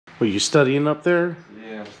Were you studying up there?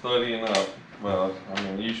 Yeah, I'm studying up. Well, I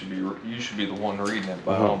mean, you should be the one reading it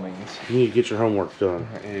by all means. You need to get your homework done.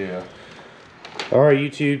 Yeah. All right,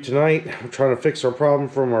 YouTube. Tonight we're trying to fix our problem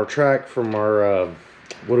from our track, from our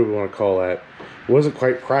what do we want to call that? It wasn't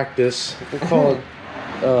quite practice. We'll call it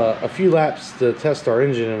a few laps to test our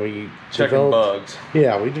engine, and we Checking bugs.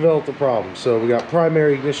 Yeah, we developed the problem. So we got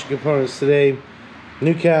primary ignition components today: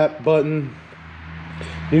 new cap, button,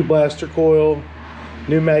 new blaster coil,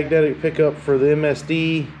 new magnetic pickup for the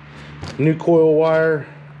MSD, new coil wire,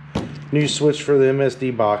 new switch for the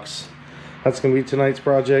MSD box. That's going to be tonight's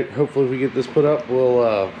project. Hopefully if we get this put up,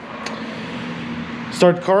 we'll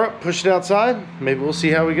start the car up, push it outside. Maybe we'll see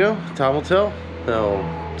how we go. Time will tell. So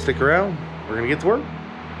stick around. We're going to get to work.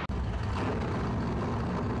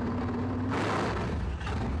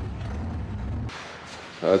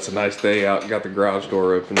 It's a nice day out. Got the garage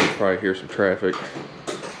door open. You probably hear some traffic,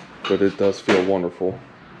 but it does feel wonderful.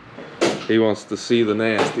 He wants to see the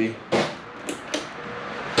nasty. I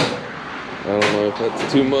don't know if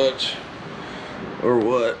that's too much or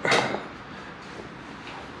what.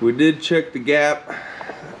 We did check the gap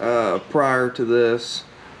prior to this,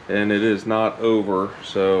 and it is not over.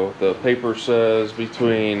 So the paper says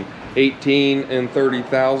between 18 and 30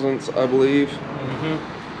 thousandths, I believe.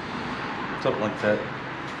 Something like that.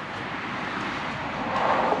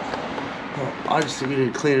 Well, I just think we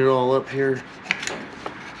need to clean it all up here.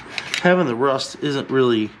 Having the rust isn't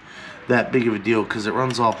really that big of a deal because it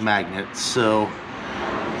runs off magnets, so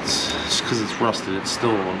it's because it's rusted, it's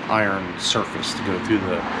still an iron surface to go through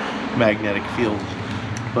the magnetic field.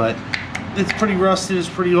 But it's pretty rusted, it's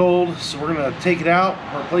pretty old, so we're gonna take it out,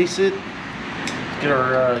 replace it, get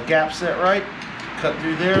our gap set right, cut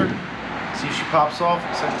through there, see if she pops off.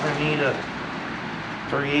 Looks like we're gonna need a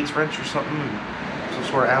 38 wrench or something, some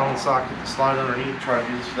sort of Allen socket to slide underneath. Try to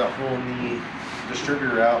do this without pulling the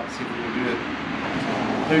distributor out, see if we can do it.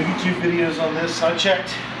 No YouTube videos on this. I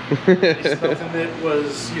checked. It's nothing that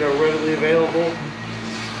was, readily available.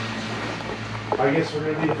 I guess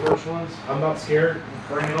we're gonna be the first ones. I'm not scared.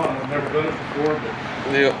 Bring it on. I've never done it before, but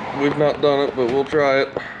Yep, we've not done it, but we'll try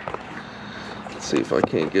it. Let's see if I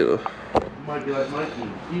can't get a. You might be like Mikey.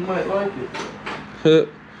 You might like it.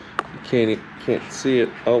 You can't see it.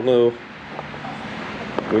 I don't know.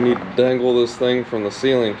 We need to dangle this thing from the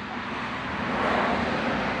ceiling.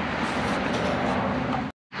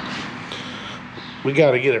 We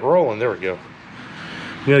got to get it rolling. There we go.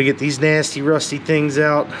 We got to get these nasty, rusty things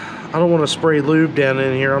out. I don't want to spray lube down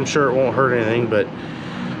in here. I'm sure it won't hurt anything, but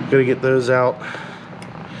got to get those out.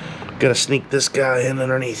 Got to sneak this guy in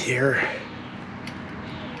underneath here.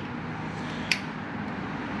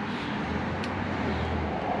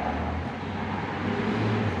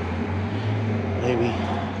 Maybe.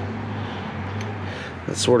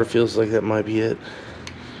 That sort of feels like that might be it.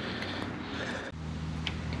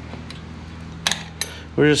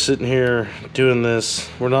 We're just sitting here doing this.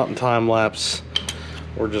 We're not in time lapse.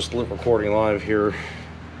 We're just recording live here.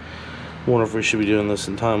 Wonder if we should be doing this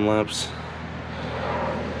in time lapse.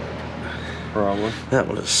 Probably. That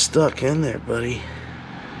one is stuck in there, buddy.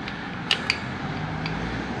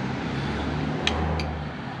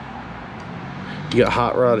 You got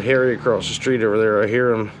Hot Rod Harry across the street over there. I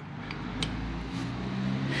hear him.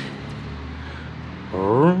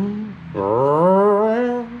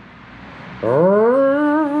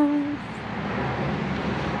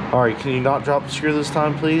 Alright, can you not drop the screw this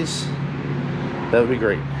time, please? That would be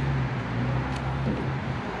great.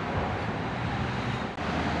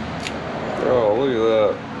 Oh, look at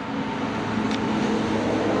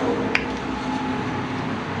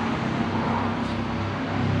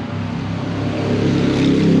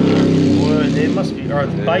that. It must be our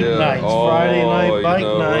bike nights. Friday night bike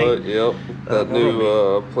night. What? Yep. That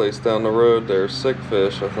new place down the road there, Sick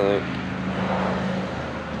Fish, I think.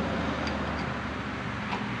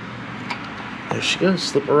 There she goes,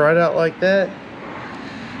 slip her right out like that.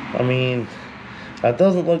 I mean, that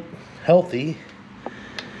doesn't look healthy.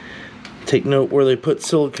 Take note where they put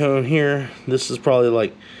silicone here. This is probably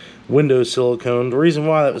like window silicone. The reason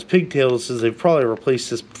why that was pigtails is they've probably replaced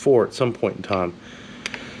this before at some point in time.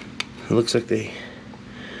 It looks like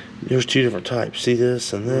there's two different types. See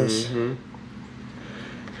this and this?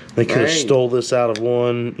 They could have stole this out of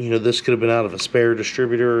one. This could have been out of a spare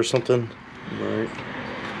distributor or something. Right.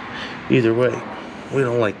 Either way, we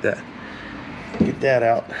don't like that. Get that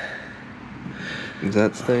out. Is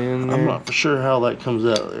that staying there? I'm not for sure how that comes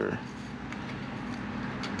out of there.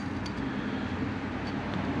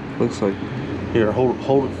 Looks like. Here,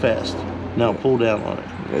 hold it fast. Now pull down on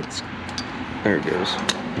it. There it goes.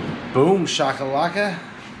 Boom, shakalaka.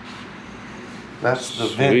 That's the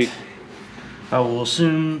Sweet. vent. I will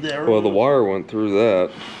assume that. Well, the wire went through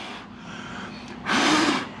that.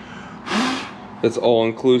 It's all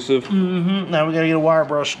inclusive. Now we gotta get a wire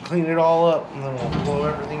brush and clean it all up, and then we'll blow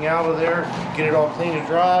everything out of there, get it all clean and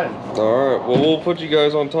dry. All right. Well, we'll put you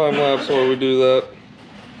guys on time lapse while we do that.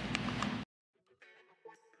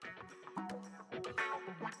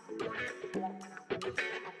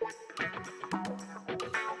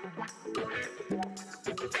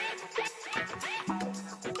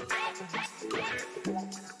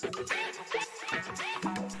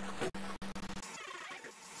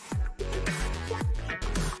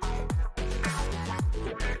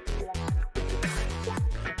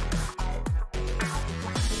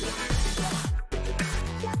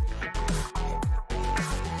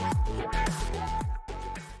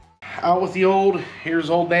 Out with the old. Here's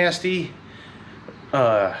old nasty.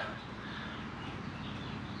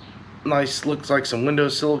 Nice, looks like some window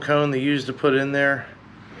silicone they used to put in there.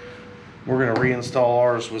 We're gonna reinstall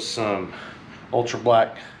ours with some ultra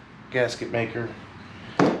black gasket maker.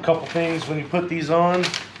 A couple things when you put these on.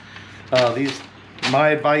 My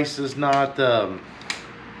advice is not, no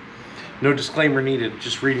disclaimer needed,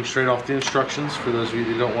 just reading straight off the instructions for those of you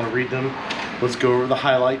that don't want to read them. Let's go over the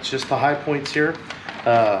highlights, just the high points here.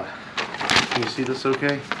 Can you see this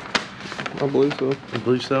okay? I believe so. I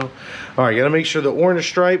believe so. All right, gotta make sure the orange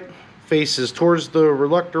stripe faces towards the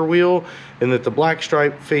reluctor wheel and that the black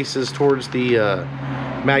stripe faces towards the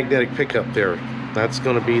magnetic pickup there. That's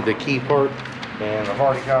gonna be the key part. And I've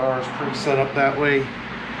already got ours pretty set up that way.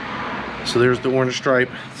 So there's the orange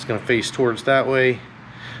stripe. It's gonna face towards that way.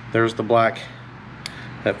 There's the black.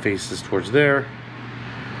 That faces towards there.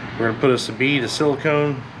 We're gonna put us a bead of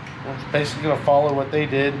silicone. It's basically gonna follow what they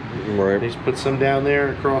did. Right. They just put some down there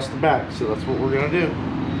and across the back. So that's what we're gonna do.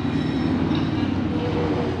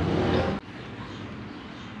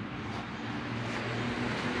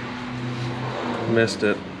 Missed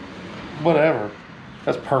it. Whatever.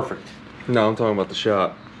 That's perfect. No, I'm talking about the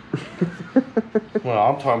shot. Well,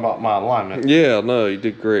 I'm talking about my alignment. Yeah, no, you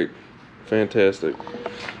did great. Fantastic.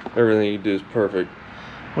 Everything you do is perfect.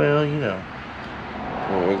 Well, you know.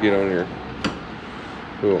 Oh, we'll get on here.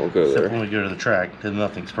 We won't go Except there. when we go to the track, then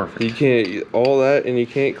nothing's perfect. You can't, all that, and you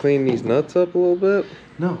can't clean these nuts up a little bit?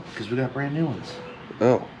 No, because we got brand new ones.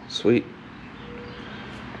 Oh, sweet.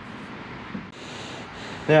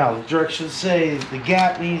 Now, the directions say the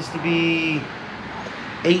gap needs to be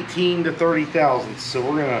 18 to 30 thousandths. So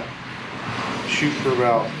we're going to shoot for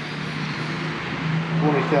about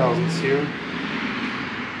 20 thousandths here.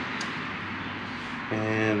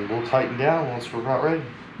 And we'll tighten down once we're about ready.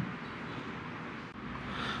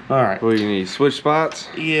 Alright. What do you need, switch spots?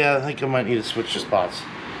 Yeah, I think I might need to switch the spots.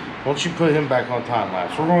 Once you put him back on time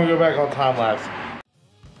lapse, we're going to go back on time lapse.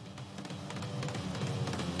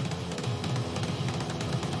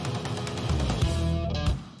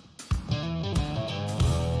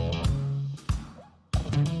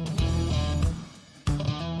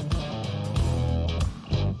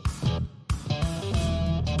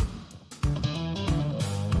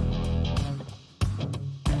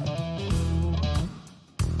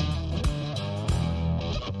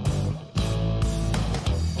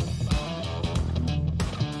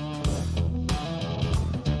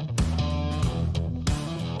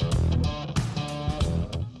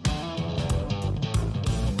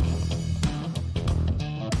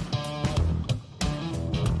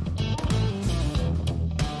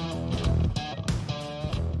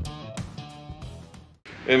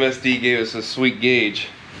 MSD gave us a sweet gauge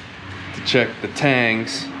to check the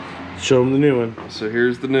tangs. Show them the new one. So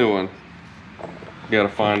here's the new one. You gotta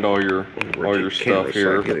find all your stuff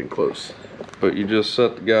here. Getting close. But you just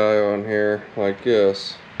set the guy on here like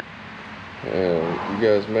this. And you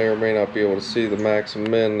guys may or may not be able to see the max and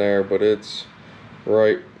min there, but it's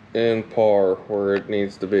right in par where it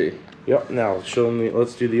needs to be. Yep, now show them the,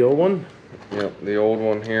 let's do the old one. Yep, the old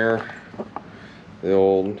one here. The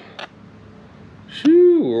old,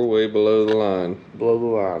 shoo, we're way below the line. Below the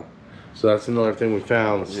line. So that's another thing we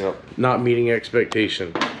found. Yep. Not meeting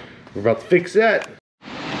expectation. We're about to fix that.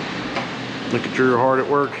 Look at your hard at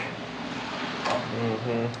work.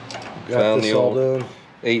 Got Found this the all old done.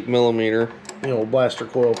 8mm. The old blaster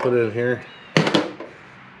coil put in here.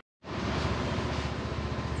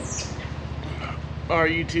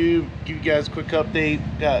 Alright, YouTube, give you guys a quick update.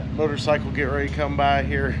 Got motorcycle get ready to come by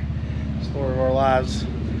here. Story of our lives.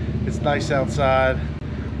 It's nice outside.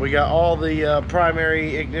 We got all the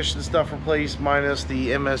primary ignition stuff replaced minus the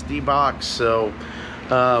MSD box. So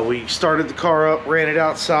we started the car up, ran it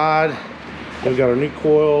outside. We got a new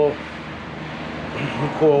coil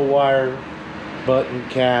wire, button,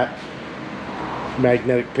 cap,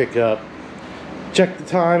 magnetic pickup. Check the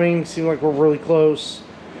timing. Seems like we're really close.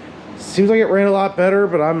 Seems like it ran a lot better,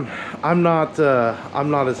 but I'm not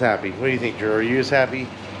as happy. What do you think, Drew? Are you as happy?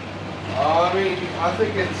 I mean, I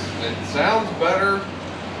think it sounds better,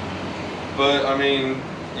 but I mean,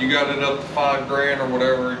 you got it up to $5 grand or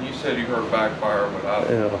whatever, and you said you heard backfire, but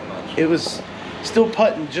I'm not sure. It was still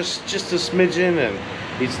putting just a smidgen, and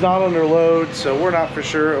it's not under load, so we're not for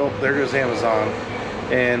sure. Oh, there goes Amazon,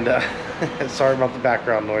 and sorry about the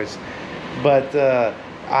background noise, but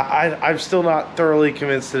I'm still not thoroughly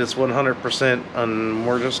convinced that it's 100%, and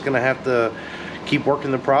we're just gonna have to keep working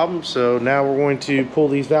the problem. So now we're going to pull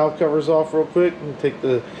these valve covers off real quick and take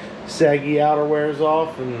the saggy outerwears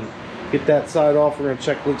off and get that side off. We're gonna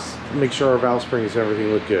check, make sure our valve springs and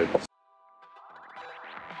everything look good.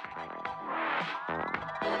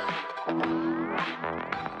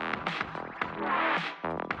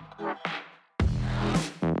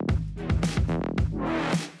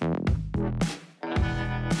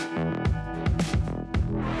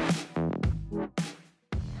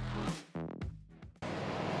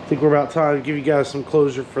 I think we're about time to give you guys some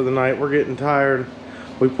closure for the night. We're getting tired.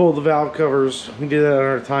 We pulled the valve covers. We did that on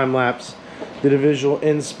our time lapse. Did a visual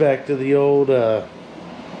inspect of the old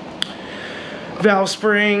valve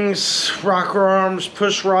springs, rocker arms,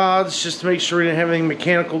 push rods, just to make sure we didn't have anything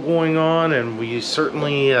mechanical going on, and we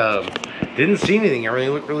certainly didn't see anything. Everything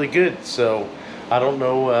looked really good. So I don't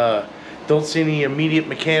know, don't see any immediate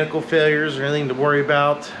mechanical failures or anything to worry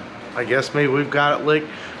about. I guess maybe we've got it licked.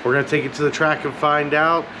 We're gonna take it to the track and find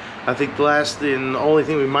out. I think the last and only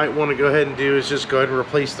thing we might want to go ahead and do is just go ahead and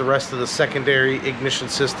replace the rest of the secondary ignition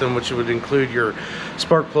system, which would include your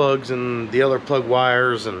spark plugs and the other plug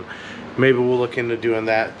wires, and maybe we'll look into doing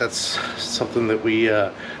that. That's something that we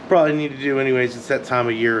probably need to do anyways. It's that time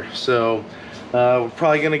of year. So we're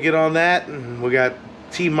probably gonna get on that, and we got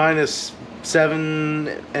T-minus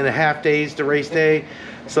 7.5 days to race day,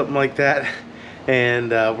 something like that.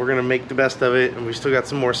 And we're gonna make the best of it, and we still got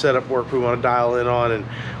some more setup work we want to dial in on, and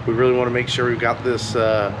we really want to make sure we've got this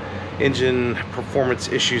engine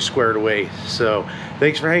performance issue squared away. So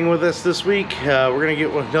thanks for hanging with us this week. We're gonna get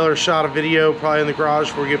another shot of video probably in the garage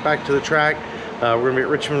before we get back to the track. We're gonna be at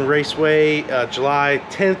Richmond Raceway July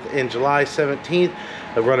 10th and July 17th.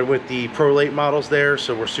 Running with the Pro Late models there,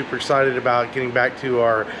 so we're super excited about getting back to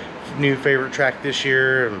our new favorite track this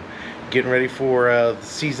year, and getting ready for the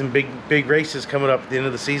season, big races coming up at the end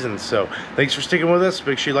of the season. So thanks for sticking with us.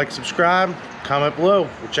 Make sure you like, subscribe, comment below.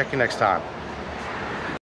 We'll check you next time.